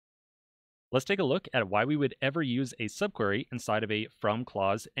Let's take a look at why we would ever use a subquery inside of a from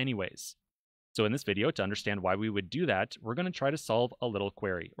clause anyways. So in this video, to understand why we would do that, we're going to try to solve a little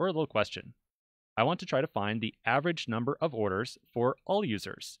query or a little question. I want to try to find the average number of orders for all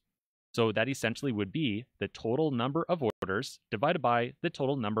users. So that essentially would be the total number of orders divided by the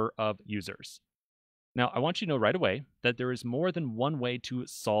total number of users. Now, I want you to know right away that there is more than one way to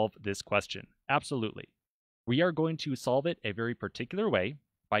solve this question. Absolutely. We are going to solve it a very particular way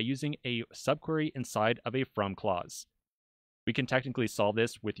by using a subquery inside of a from clause. We can technically solve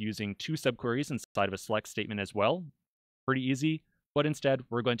this with using two subqueries inside of a select statement as well. Pretty easy, but instead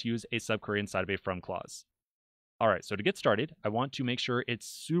we're going to use a subquery inside of a from clause. All right, so to get started, I want to make sure it's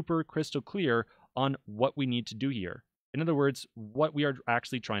super crystal clear on what we need to do here. In other words, what we are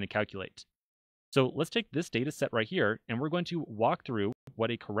actually trying to calculate. So let's take this data set right here, and we're going to walk through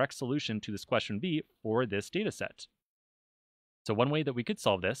what a correct solution to this question would be for this data set. So one way that we could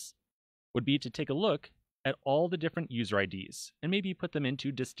solve this would be to take a look at all the different user IDs and maybe put them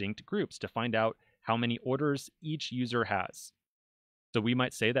into distinct groups to find out how many orders each user has. So we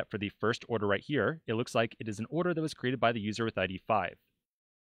might say that for the first order right here, it looks like it is an order that was created by the user with ID 5.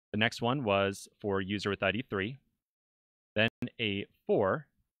 The next one was for user with ID 3, then a 4,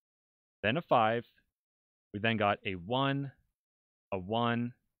 then a 5. We then got a 1,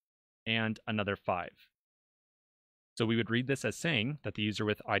 and another 5. So we would read this as saying that the user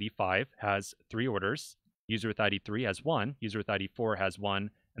with ID 5 has 3 orders, user with ID 3 has 1, user with ID 4 has 1,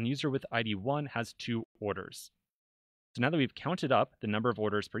 and the user with ID 1 has 2 orders. So now that we've counted up the number of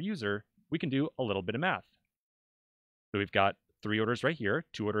orders per user, we can do a little bit of math. So we've got 3 orders right here,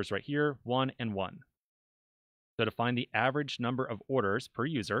 2 orders right here, 1 and 1. So to find the average number of orders per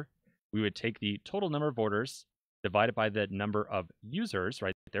user, we would take the total number of orders divided by the number of users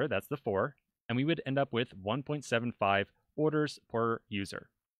right there, that's the 4, and we would end up with 1.75 orders per user.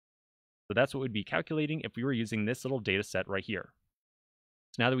 So that's what we'd be calculating if we were using this little data set right here.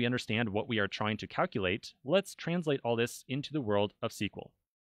 So now that we understand what we are trying to calculate, let's translate all this into the world of SQL.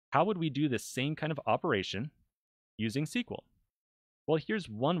 How would we do this same kind of operation using SQL? Well, here's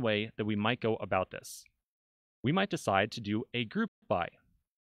one way that we might go about this. We might decide to do a group by.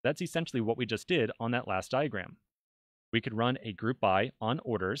 That's essentially what we just did on that last diagram. We could run a group by on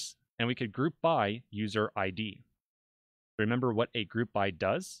orders, and we could group by user ID. Remember what a group by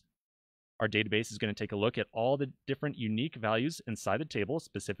does? Our database is going to take a look at all the different unique values inside the table,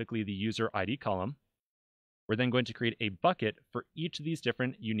 specifically the user ID column. We're then going to create a bucket for each of these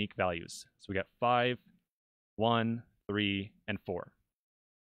different unique values. So we got 5, 1, 3, and 4.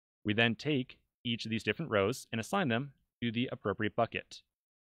 We then take each of these different rows and assign them to the appropriate bucket.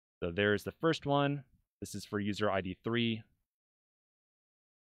 So there's the first one. This is for user ID 3.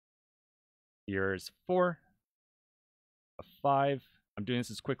 Here's 4, a 5. I'm doing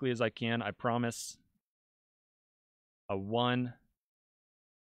this as quickly as I can, I promise. A 1,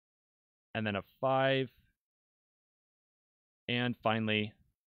 and then a 5, and finally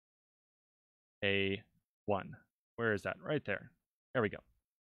a 1. Where is that? Right there. There we go.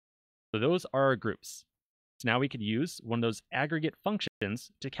 So those are our groups. So now we could use one of those aggregate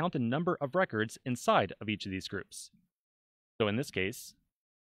functions to count the number of records inside of each of these groups. So in this case,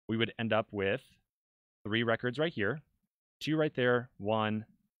 we would end up with 3 records right here, 2 right there, 1,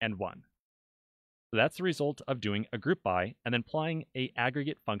 and 1. So that's the result of doing a group by and then applying an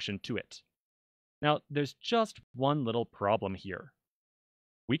aggregate function to it. Now, there's just one little problem here.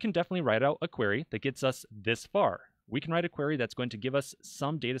 We can definitely write out a query that gets us this far. We can write a query that's going to give us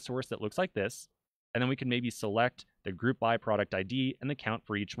some data source that looks like this, and then we can maybe select the group by product ID and the count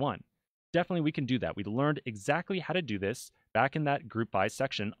for each one. Definitely we can do that. We learned exactly how to do this back in that group by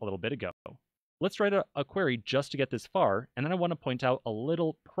section a little bit ago. Let's write a query just to get this far, and then I want to point out a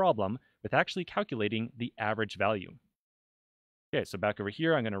little problem with actually calculating the average value. Okay, so back over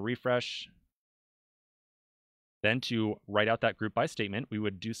here, I'm going to refresh. Then to write out that group by statement, we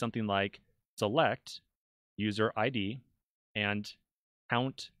would do something like select user ID and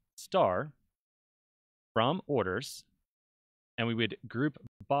count star from orders, and we would group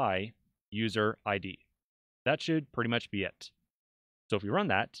by user ID. That should pretty much be it. So if we run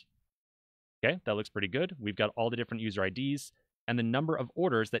that, okay, that looks pretty good. We've got all the different user IDs and the number of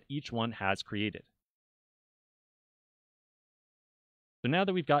orders that each one has created. So now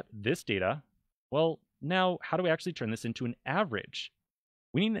that we've got this data, well, now how do we actually turn this into an average?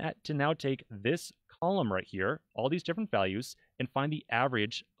 We need to now take this column right here, all these different values, and find the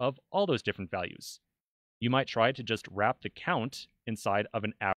average of all those different values. You might try to just wrap the count inside of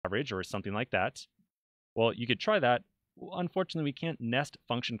an average or something like that. Well, you could try that. Unfortunately, we can't nest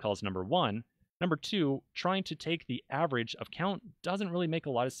function calls number 1 Number two, trying to take the average of count doesn't really make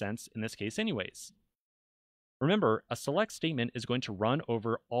a lot of sense in this case anyways. Remember, a select statement is going to run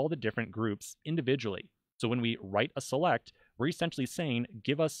over all the different groups individually. So when we write a select, we're essentially saying,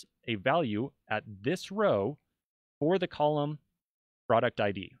 give us a value at this row for the column product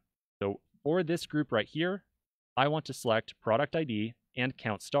ID. So for this group right here, I want to select product ID and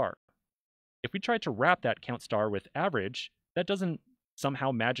count star. If we try to wrap that count star with average, that doesn't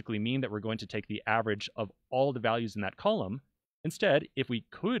somehow magically mean that we're going to take the average of all the values in that column. Instead, if we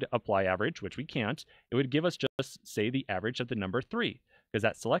could apply average, which we can't, it would give us just, say, the average of the number 3, because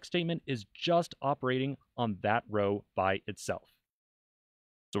that select statement is just operating on that row by itself.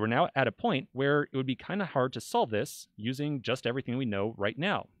 So we're now at a point where it would be kind of hard to solve this using just everything we know right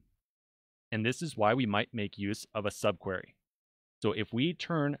now. And this is why we might make use of a subquery. So if we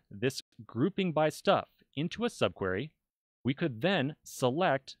turn this grouping by stuff into a subquery, we could then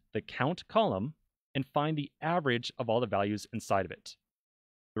select the count column and find the average of all the values inside of it.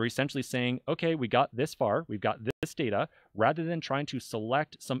 We're essentially saying, okay, we got this far, we've got this data. Rather than trying to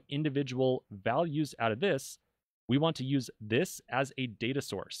select some individual values out of this, we want to use this as a data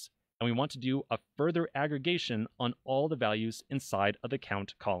source. And we want to do a further aggregation on all the values inside of the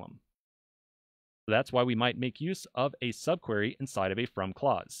count column. So that's why we might make use of a subquery inside of a from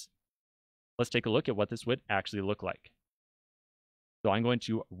clause. Let's take a look at what this would actually look like. So I'm going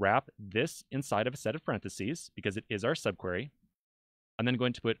to wrap this inside of a set of parentheses because it is our subquery. I'm then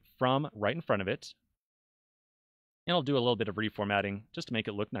going to put from right in front of it. And I'll do a little bit of reformatting just to make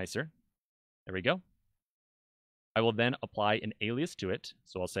it look nicer. There we go. I will then apply an alias to it.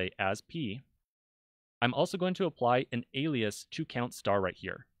 So I'll say as p. I'm also going to apply an alias to count star right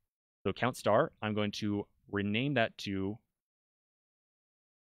here. So count star, I'm going to rename that to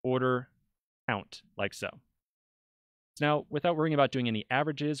order count, like so. So now, without worrying about doing any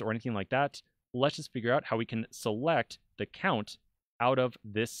averages or anything like that, let's just figure out how we can select the count out of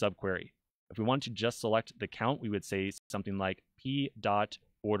this subquery. If we want to just select the count, we would say something like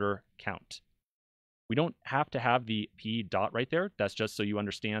p.orderCount. We don't have to have the p dot right there. That's just so you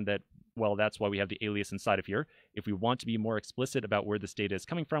understand that, well, that's why we have the alias inside of here. If we want to be more explicit about where this data is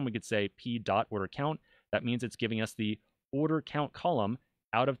coming from, we could say p.orderCount. That means it's giving us the order count column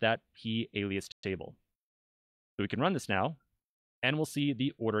out of that p alias table. So we can run this now, and we'll see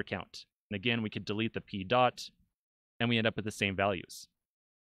the order count. And again, we could delete the p dot, and we end up with the same values.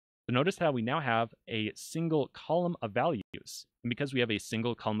 So notice how we now have a single column of values. And because we have a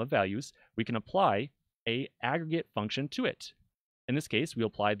single column of values, we can apply an aggregate function to it. In this case, we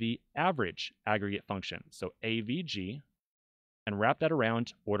apply the average aggregate function, so avg, and wrap that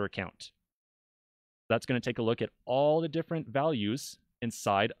around order count. That's going to take a look at all the different values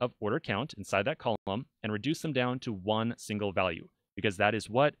inside of order count, inside that column, and reduce them down to one single value, because that is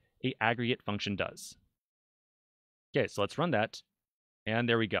what an aggregate function does. Okay, so let's run that, and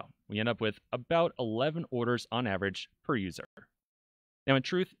there we go. We end up with about 11 orders on average per user. Now, in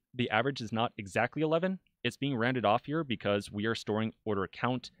truth, the average is not exactly 11. It's being rounded off here because we are storing order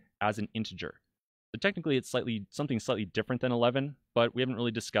count as an integer. So technically, it's something slightly different than 11, but we haven't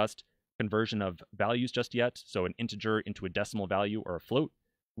really discussed conversion of values just yet, so an integer into a decimal value or a float.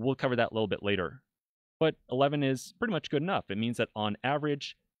 We'll cover that a little bit later. But 11 is pretty much good enough. It means that on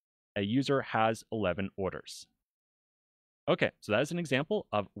average, a user has 11 orders. Okay, so that is an example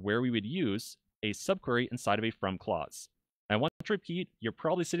of where we would use a subquery inside of a from clause. I want to repeat, you're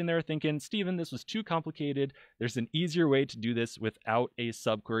probably sitting there thinking, Steven, this was too complicated. There's an easier way to do this without a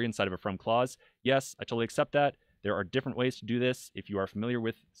subquery inside of a from clause. Yes, I totally accept that. There are different ways to do this. If you are familiar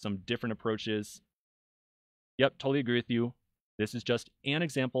with some different approaches, yep, totally agree with you. This is just an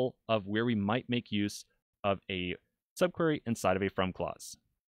example of where we might make use of a subquery inside of a from clause.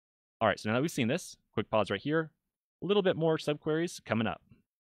 All right, so now that we've seen this, quick pause right here. A little bit more subqueries coming up.